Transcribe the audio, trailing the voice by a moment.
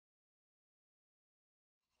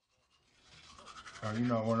You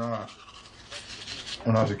know,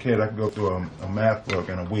 when I was a kid, I could go through a math book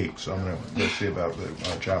in a week, so I'm going to go see about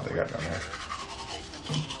the job they got down there.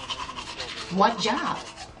 What job?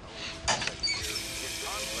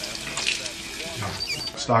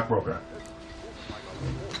 Stockbroker.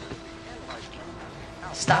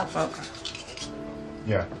 Stockbroker.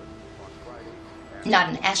 Yeah. Not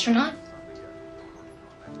an astronaut?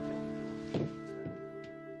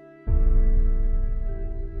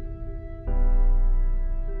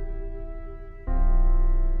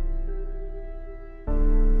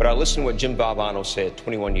 But I listened to what Jim Valvano said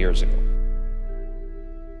 21 years ago.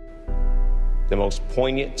 The most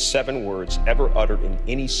poignant 7 words ever uttered in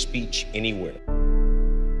any speech anywhere.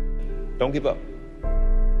 Don't give up.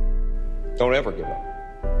 Don't ever give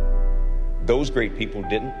up. Those great people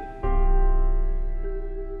didn't.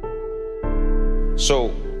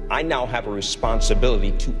 So I now have a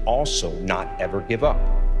responsibility to also not ever give up.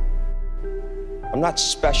 I'm not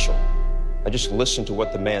special. I just listened to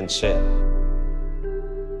what the man said.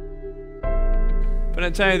 But I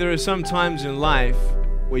tell you, there are some times in life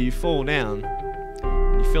where you fall down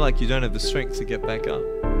and you feel like you don't have the strength to get back up.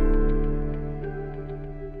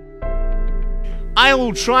 I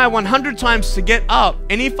will try 100 times to get up,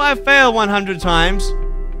 and if I fail 100 times,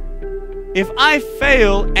 if I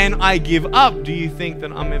fail and I give up, do you think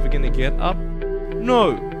that I'm ever going to get up?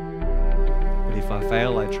 No. But if I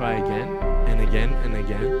fail, I try again and again and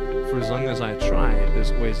again. For as long as I try,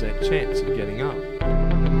 there's always that chance of getting up.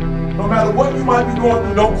 No matter what you might be going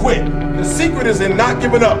through, don't quit. The secret is in not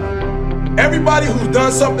giving up. Everybody who's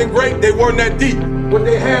done something great, they weren't that deep. What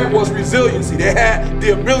they had was resiliency. They had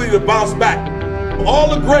the ability to bounce back. All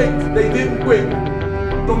the greats, they didn't quit.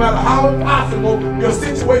 No matter how impossible your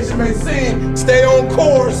situation may seem, stay on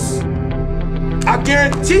course. I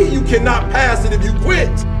guarantee you cannot pass it if you quit.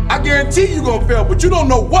 I guarantee you're gonna fail, but you don't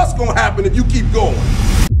know what's gonna happen if you keep going.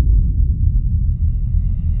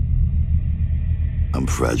 I'm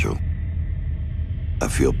fragile. I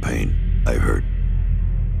feel pain. I hurt.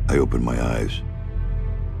 I open my eyes.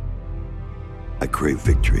 I crave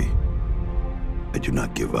victory. I do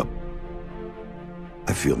not give up.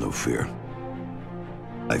 I feel no fear.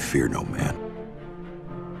 I fear no man.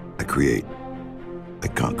 I create. I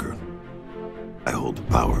conquer. I hold the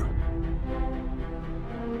power.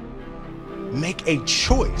 Make a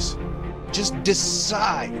choice. Just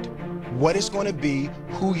decide what it's going to be,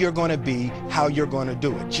 who you're going to be, how you're going to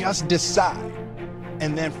do it. Just decide.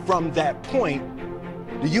 And then from that point,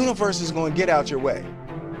 the universe is going to get out your way.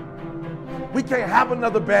 We can't have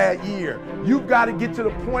another bad year. You've got to get to the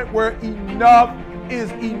point where enough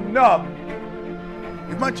is enough.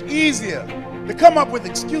 It's much easier to come up with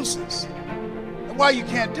excuses and why you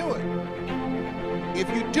can't do it. If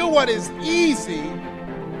you do what is easy,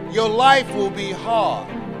 your life will be hard.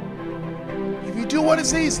 If you do what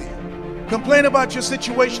is easy, complain about your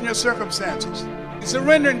situation, your circumstances, you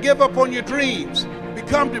surrender and give up on your dreams,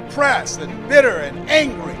 become depressed and bitter and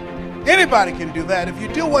angry. Anybody can do that. If you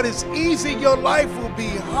do what is easy, your life will be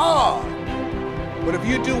hard. But if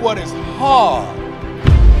you do what is hard,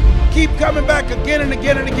 keep coming back again and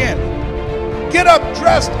again and again. Get up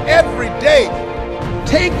dressed every day.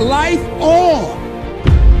 Take life on.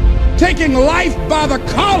 Taking life by the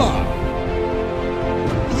collar.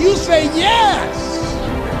 You say, yes,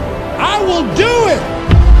 I will do it.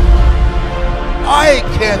 I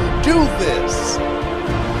can do this.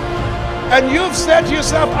 And you've said to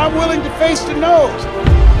yourself, I'm willing to face the no's.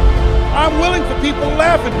 I'm willing for people to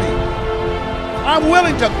laugh at me. I'm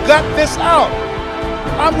willing to gut this out.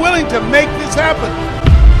 I'm willing to make this happen.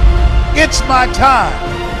 It's my time.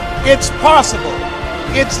 It's possible.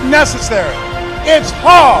 It's necessary. It's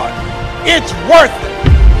hard. It's worth it.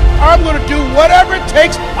 I'm going to do whatever it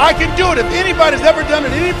takes. I can do it. If anybody's ever done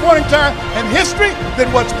it at any point in time in history, then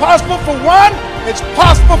what's possible for one, it's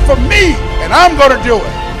possible for me, and I'm going to do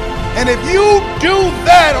it. And if you do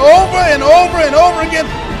that over and over and over again,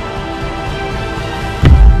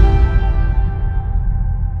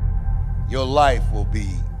 your life will be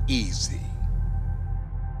easy.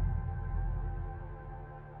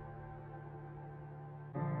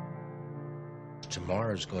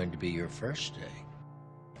 Tomorrow is going to be your first day.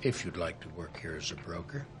 If you'd like to work here as a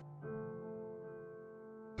broker.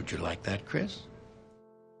 Would you like that, Chris?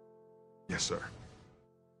 Yes, sir.